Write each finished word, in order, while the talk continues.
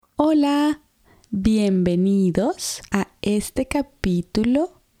Hola, bienvenidos a este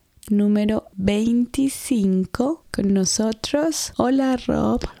capítulo número 25 con nosotros. Hola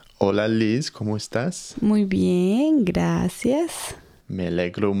Rob. Hola Liz, ¿cómo estás? Muy bien, gracias. Me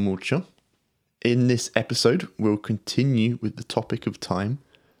alegro mucho. In this episode, we'll continue with the topic of time.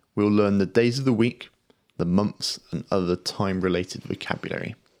 We'll learn the days of the week, the months, and other time-related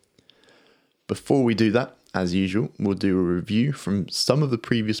vocabulary. Before we do that, as usual, we'll do a review from some of the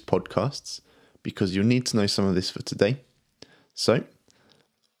previous podcasts because you'll need to know some of this for today. So,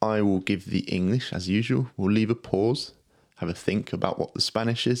 I will give the English as usual. We'll leave a pause, have a think about what the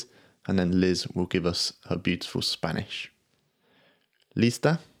Spanish is, and then Liz will give us her beautiful Spanish.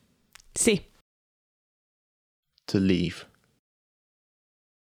 ¿Lista? Sí. To leave.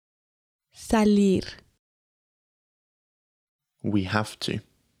 Salir. We have to.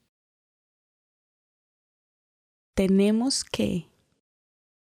 Tenemos que.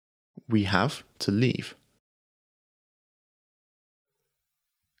 We have to leave.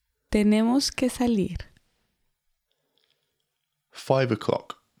 Tenemos que salir. 5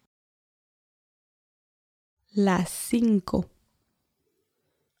 o'clock. Las 5.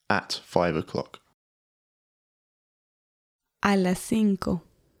 At 5 o'clock. A las 5.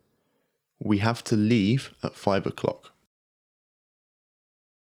 We have to leave at 5 o'clock.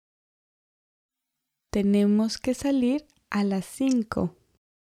 Tenemos que salir a las 5.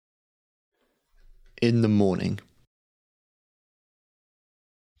 In the morning.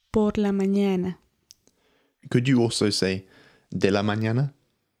 Por la mañana. Could you also say de la mañana?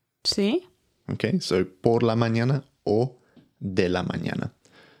 ¿Sí? Okay, so por la mañana or de la mañana.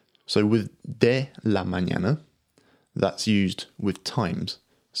 So with de la mañana, that's used with times.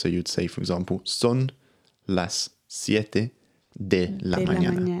 So you'd say, for example, son las 7 de la de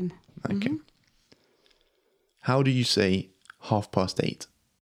mañana. la mañana. Okay. How do you say 8:30?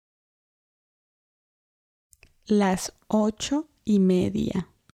 Las 8:30.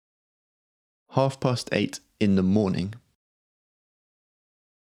 8:30 in the morning.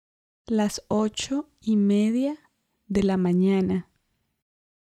 Las 8:30 de la mañana.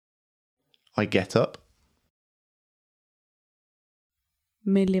 I get up.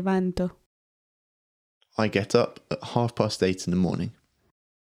 Me levanto. I get up at 8:30 in the morning.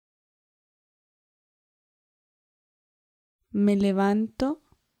 Me levanto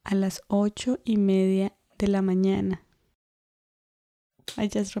a las 8:30 de la mañana. I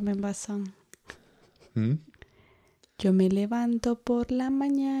just remember a song. Yo me levanto por la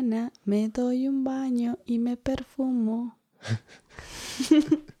mañana, me doy un baño y me perfumo.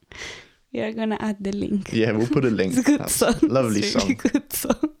 You're gonna add the link. Yeah, we'll put a link. It's a good That's song. a lovely It's a really song. good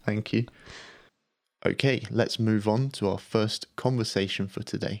song. Thank you. Okay, let's move on to our first conversation for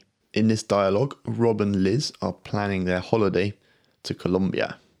today. In this dialogue, Rob and Liz are planning their holiday to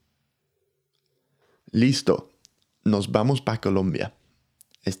Colombia. Listo, nos vamos para Colombia.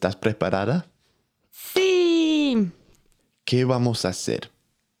 ¿Estás preparada? Sí. ¿Qué vamos a hacer?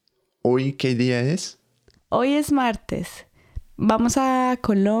 ¿Hoy qué día es? Hoy es martes. Vamos a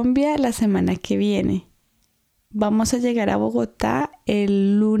Colombia la semana que viene. Vamos a llegar a Bogotá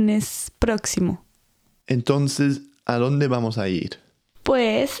el lunes próximo. Entonces, ¿a dónde vamos a ir?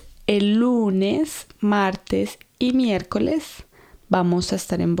 Pues el lunes, martes y miércoles vamos a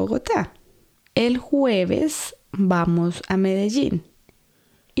estar en Bogotá. El jueves vamos a Medellín.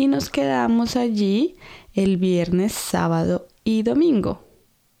 Y nos quedamos allí el viernes, sábado y domingo.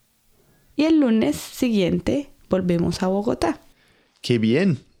 Y el lunes siguiente volvemos a Bogotá. ¡Qué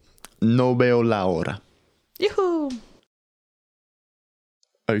bien! No veo la hora. ¡Yujú!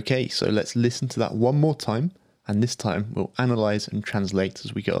 Okay, so let's listen to that one more time, and this time we'll analyze and translate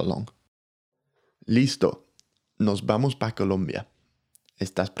as we go along. Listo, nos vamos para Colombia.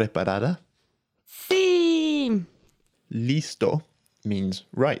 ¿Estás preparada? Sí. Listo means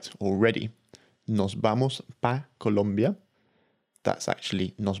right or ready. Nos vamos pa Colombia. That's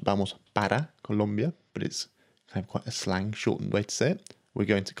actually nos vamos para Colombia, but it's kind of quite a slang, shortened way to say it. We're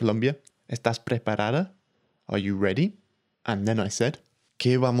going to Colombia. ¿Estás preparada? Are you ready? And then I said,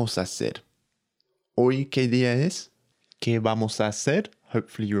 ¿qué vamos a hacer? ¿Hoy qué día es? ¿Qué vamos a hacer?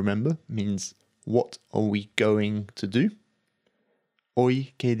 Hopefully you remember, means what are we going to do?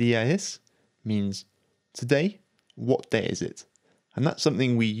 ¿Hoy qué día es? Means today, what day is it? And that's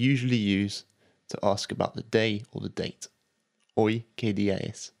something we usually use to ask about the day or the date. ¿Hoy qué día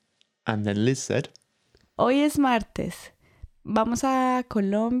es? And then Liz said, Hoy es martes. Vamos a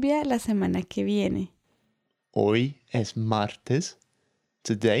Colombia la semana que viene. Hoy es martes.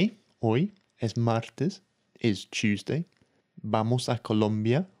 Today, hoy es martes, is Tuesday. Vamos a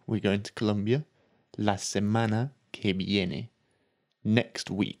Colombia. We're going to Colombia. La semana que viene. next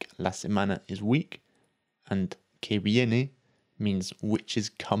week. La semana is week, and que viene means which is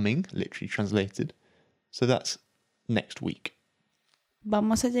coming, literally translated. So that's next week.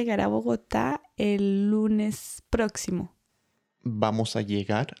 Vamos a llegar a Bogotá el lunes próximo. Vamos a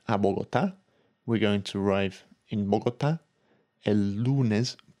llegar a Bogotá. We're going to arrive in Bogotá. El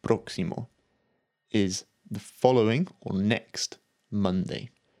lunes próximo is the following or next Monday.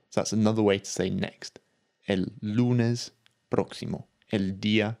 So that's another way to say next. El lunes próximo. El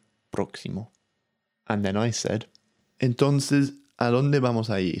día próximo. And then I said, entonces, ¿a dónde vamos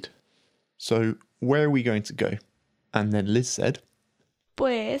a ir? So, where are we going to go? And then Liz said,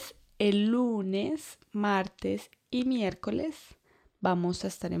 Pues el lunes, martes y miércoles vamos a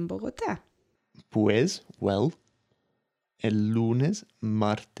estar en Bogotá. pues, well, el lunes,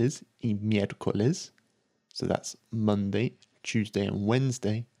 martes y miércoles, so that's Monday, Tuesday and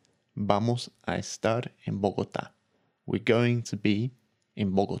Wednesday, vamos a estar en Bogotá. We're going to be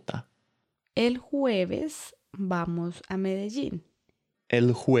in Bogotá. El jueves vamos a Medellín.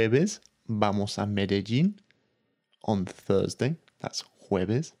 El jueves vamos a Medellín. On Thursday, that's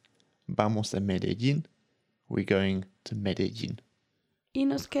jueves, vamos a Medellín. We're going to Medellín. Y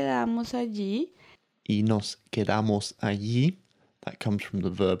nos quedamos allí. Y nos quedamos allí. That comes from the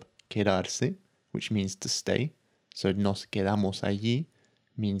verb quedarse, which means to stay. So nos quedamos allí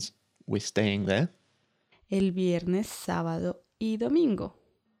means we're staying there. El viernes, sábado y domingo.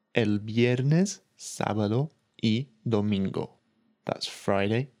 El viernes, sábado y domingo. That's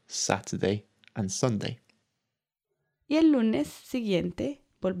Friday, Saturday and Sunday. Y el lunes siguiente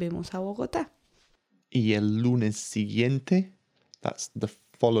volvemos a Bogotá. Y el lunes siguiente, that's the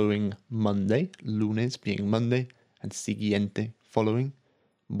following Monday, lunes being Monday, and siguiente, following,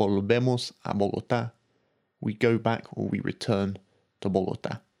 volvemos a Bogotá. We go back or we return to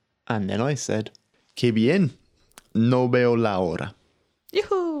Bogotá. And then I said, que bien, no veo la hora.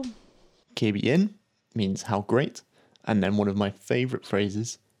 ¡Yujú! Que bien means how great. And then one of my favorite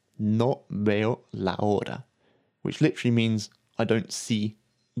phrases, no veo la hora, which literally means I don't see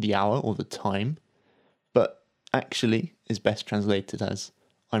the hour or the time, but actually is best translated as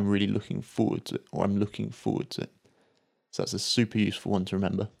I'm really looking forward to it, or I'm looking forward to it. So that's a super useful one to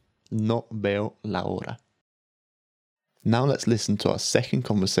remember. No veo la hora. Now let's listen to our second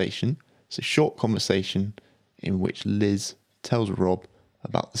conversation. It's a short conversation in which Liz tells Rob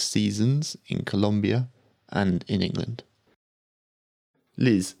about the seasons in Colombia and in England.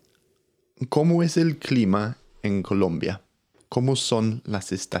 Liz, ¿cómo es el clima en Colombia? ¿Cómo son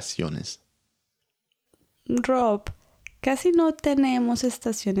las estaciones? Rob, casi no tenemos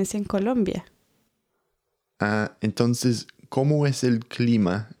estaciones en Colombia. Entonces, ¿cómo es el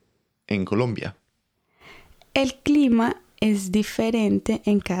clima en Colombia? El clima es diferente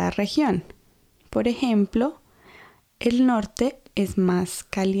en cada región. Por ejemplo, el norte es más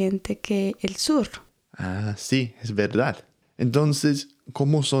caliente que el sur. Sí, es verdad. Entonces,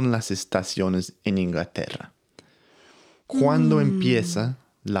 ¿cómo son las estaciones en Inglaterra? ¿Cuándo empieza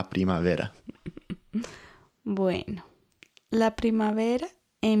la primavera? Bueno, la primavera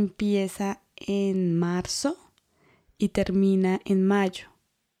empieza en marzo y termina en mayo.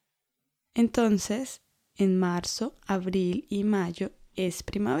 Entonces, en marzo, abril y mayo es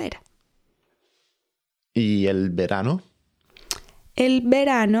primavera. ¿Y el verano? El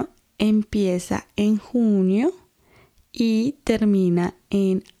verano empieza en junio y termina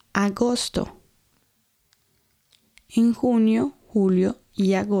en agosto. En junio, julio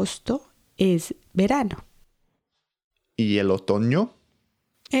y agosto es verano. ¿Y el otoño?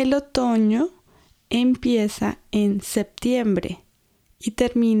 El otoño empieza en septiembre y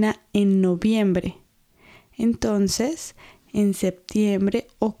termina en noviembre. Entonces, en septiembre,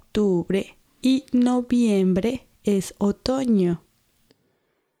 octubre y noviembre es otoño.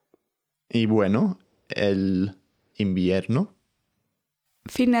 Y bueno, el invierno.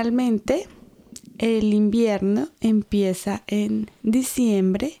 Finalmente, el invierno empieza en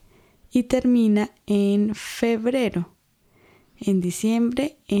diciembre y termina en febrero. En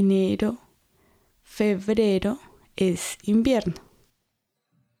diciembre, enero, febrero es invierno.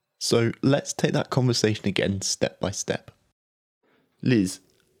 So let's take that conversation again step by step. Liz,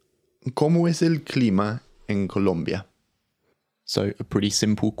 ¿cómo es el clima en Colombia? So a pretty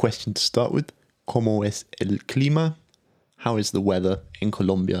simple question to start with. ¿Cómo es el clima? How is the weather in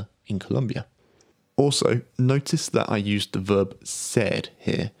Colombia in Colombia? Also, notice that I used the verb ser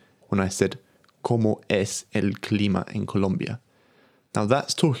here when I said ¿Cómo es el clima en Colombia? Now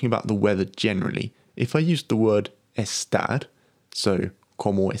that's talking about the weather generally. If I used the word estar, so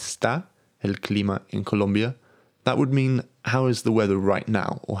 ¿Cómo está el clima en Colombia? That would mean how is the weather right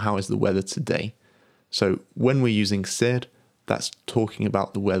now or how is the weather today? So when we're using ser, That's talking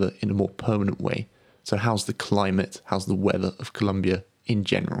about the weather in a more permanent way. So how's the climate, how's the weather of Colombia in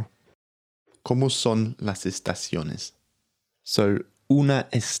general? ¿Cómo son las estaciones? So una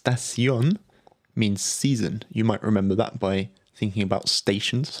estación means season. You might remember that by thinking about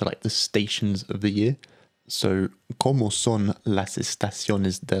stations, so like the stations of the year. So ¿cómo son las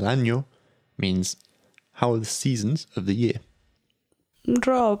estaciones del año? Means how are the seasons of the year?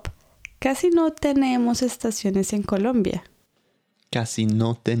 Rob, casi no tenemos estaciones en Colombia. Casi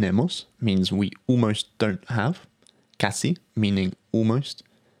no tenemos means we almost don't have. Casi meaning almost.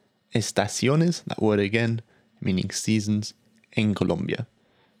 Estaciones, that word again, meaning seasons en Colombia.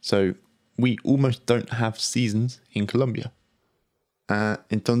 So we almost don't have seasons in Colombia.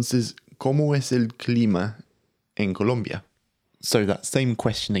 Entonces, ¿cómo es el clima en Colombia? So that same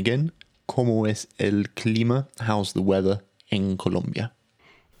question again. ¿Cómo es el clima? How's the weather en Colombia?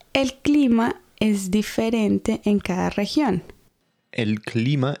 El clima es diferente en cada región. El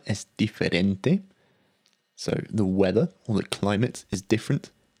clima es diferente. So the weather or the climate is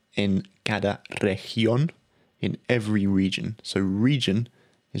different in cada región, in every region. So region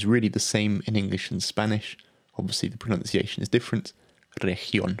is really the same in English and Spanish. Obviously the pronunciation is different.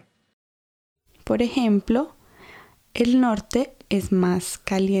 Región. Por ejemplo, el norte es más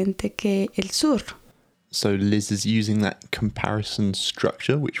caliente que el sur. So Liz is using that comparison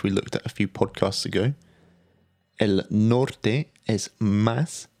structure, which we looked at a few podcasts ago. El norte es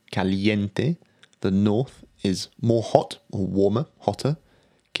más caliente. The north is more hot or warmer, hotter,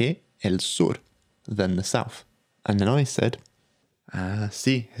 que el sur, than the south. And then I said,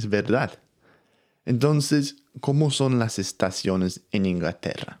 sí, es verdad. Entonces, ¿cómo son las estaciones en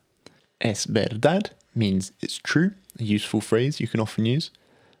Inglaterra? Es verdad means it's true, a useful phrase you can often use.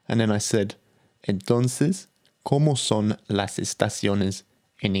 And then I said, entonces, ¿cómo son las estaciones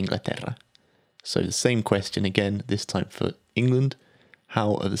en Inglaterra? So the same question again, this time for England.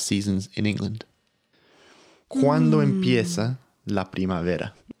 How are the seasons in England? ¿Cuándo empieza la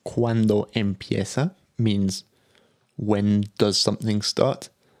primavera? Cuando empieza means when does something start?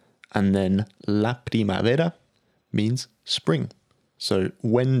 And then la primavera means spring. So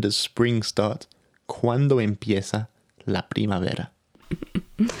when does spring start? ¿Cuándo empieza la primavera?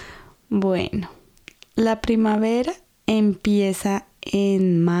 Bueno, la primavera empieza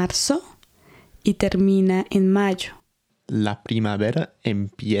en marzo y termina en mayo. La primavera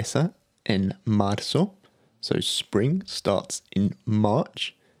empieza en marzo. So spring starts in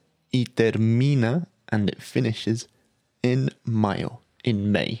March y termina and it finishes in mayo,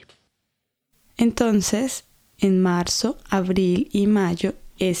 in May. Entonces, en marzo, abril y mayo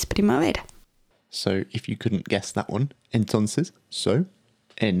es primavera. So if you couldn't guess that one, entonces, so,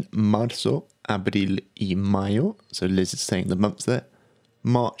 en marzo, abril y mayo, so Liz is saying the months there,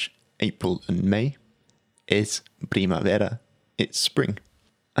 March, April and May, es primavera, it's spring.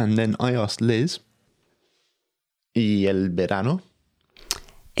 And then I asked Liz, ¿y el verano?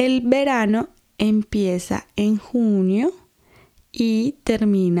 El verano empieza en junio y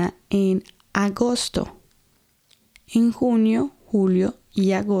termina en agosto. En junio, julio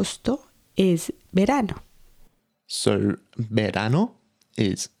y agosto es verano. So verano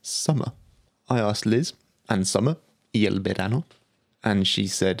is summer. I asked Liz, and summer, ¿y el verano? And she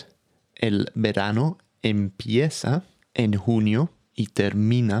said, el verano empieza en junio y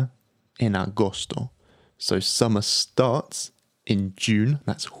termina en agosto. So summer starts in June,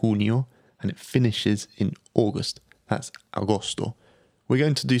 that's junio, and it finishes in August, that's agosto. We're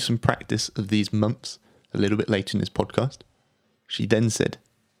going to do some practice of these months a little bit later in this podcast. She then said,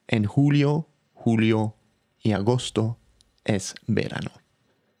 en julio, julio y agosto es verano.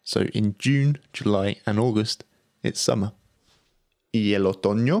 So in June, July and August, it's summer. ¿Y el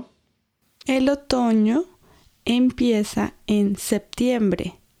otoño? El otoño empieza en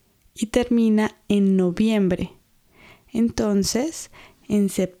septiembre y termina en noviembre. Entonces, en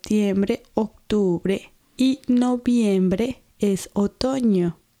septiembre, octubre y noviembre es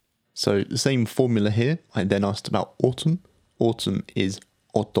otoño. So the same formula here. I then asked about autumn. Autumn is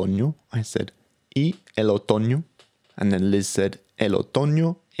otoño. I said, ¿y el otoño? And then Liz said, el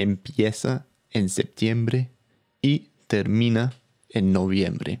otoño empieza en septiembre y termina en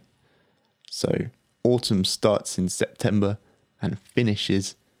noviembre. So autumn starts in September and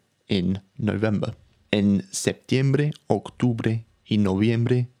finishes in November. En septiembre, octubre y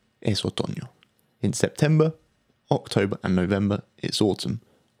noviembre es otoño. In September, October and November it's autumn,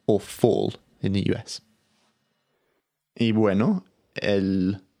 or fall in the US. Y bueno,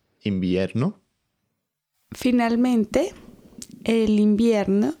 el invierno. Finalmente, el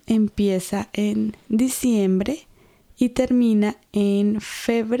invierno empieza en diciembre y termina en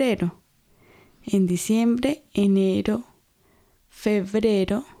febrero. En diciembre, enero,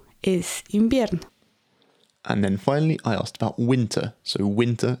 Febrero es invierno. And then finally, I asked about winter. So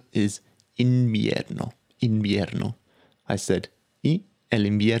winter is invierno. Invierno. I said, ¿y el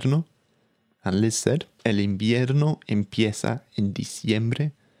invierno? And Liz said, el invierno empieza en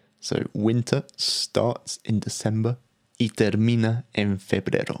diciembre. So winter starts in December y termina en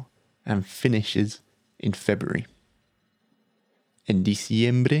febrero and finishes in February. En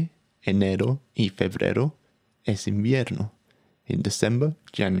diciembre, enero y febrero es invierno. In December,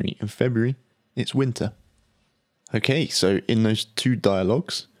 January and February, it's winter. Okay, so in those two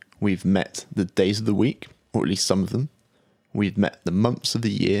dialogues, we've met the days of the week, or at least some of them. We've met the months of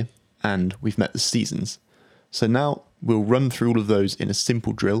the year, and we've met the seasons. So now we'll run through all of those in a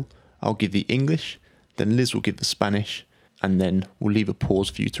simple drill. I'll give the English, then Liz will give the Spanish, and then we'll leave a pause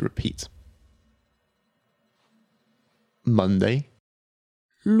for you to repeat. Monday,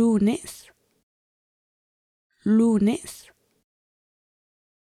 Lunes. Lunes.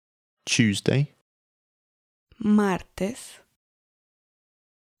 Tuesday, Martes.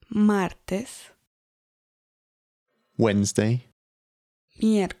 Martes. Wednesday,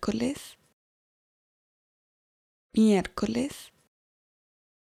 Miércoles. Miércoles.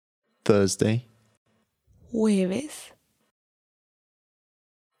 Thursday, Jueves.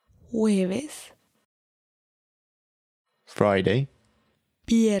 Jueves. Friday,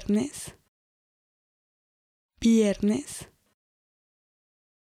 Viernes. Viernes.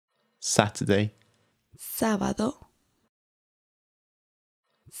 Saturday, Sábado.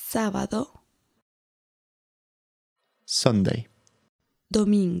 Sábado. Sunday.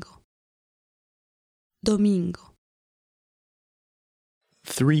 Domingo. Domingo.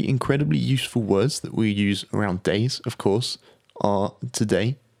 3 incredibly useful words that we use around days, of course, are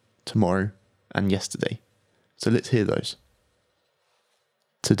today, tomorrow, and yesterday. So let's hear those.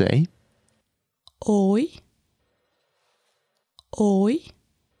 Today, Hoy. Hoy.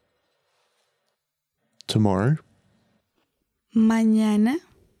 tomorrow, Mañana.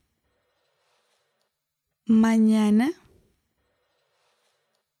 Mañana.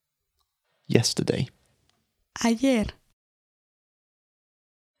 yesterday. Ayer.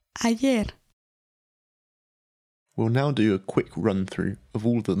 Ayer. We'll now do a quick run through of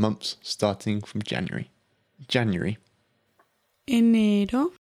all the months starting from January. January,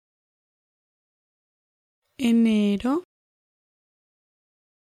 Enero. Enero.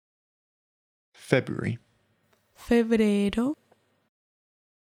 February, Febrero.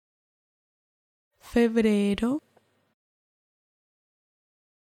 Febrero.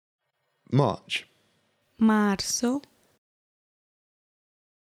 March, Marzo.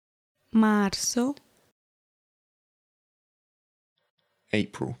 Marzo.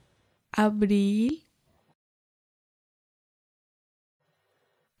 April, Abril.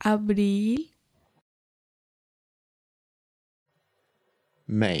 Abril.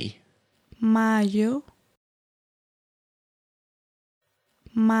 May, Mayo.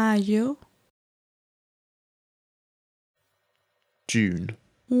 Mayo. June,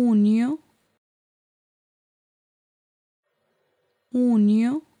 Junio.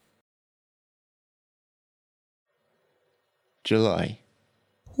 Junio. July,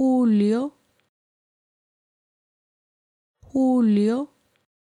 Julio. Julio.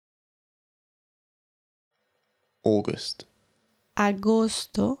 August,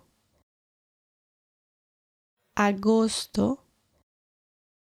 Agosto. Agosto.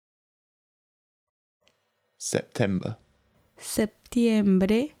 September,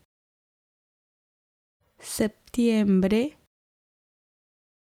 Septiembre. Septiembre.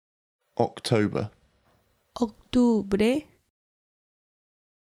 October, Octubre.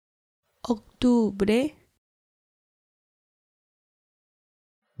 Octubre.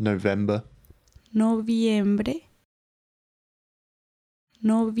 November, Noviembre.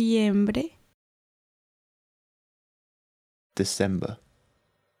 Noviembre. December.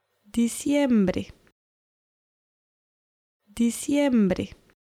 Diciembre. Diciembre.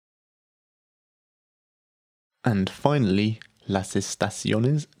 And finally, las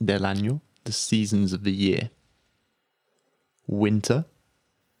estaciones del año, the seasons of the year. Winter,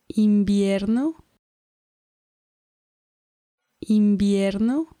 Invierno.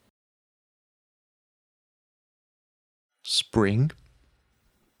 Invierno. spring,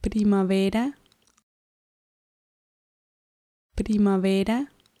 Primavera. Primavera.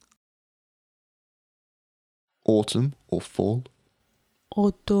 autumn or fall,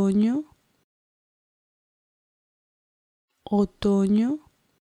 Otoño. Otoño.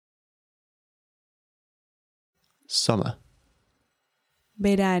 summer,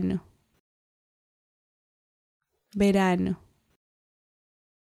 Verano. Verano.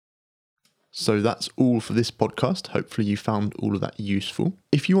 So that's all for this podcast. Hopefully you found all of that useful.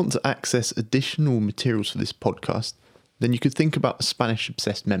 If you want to access additional materials for this podcast, then you could think about a Spanish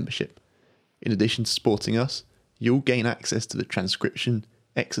Obsessed membership. In addition to supporting us, you'll gain access to the transcription,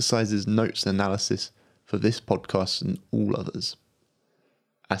 exercises, notes and analysis for this podcast and all others.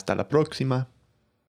 Hasta la próxima.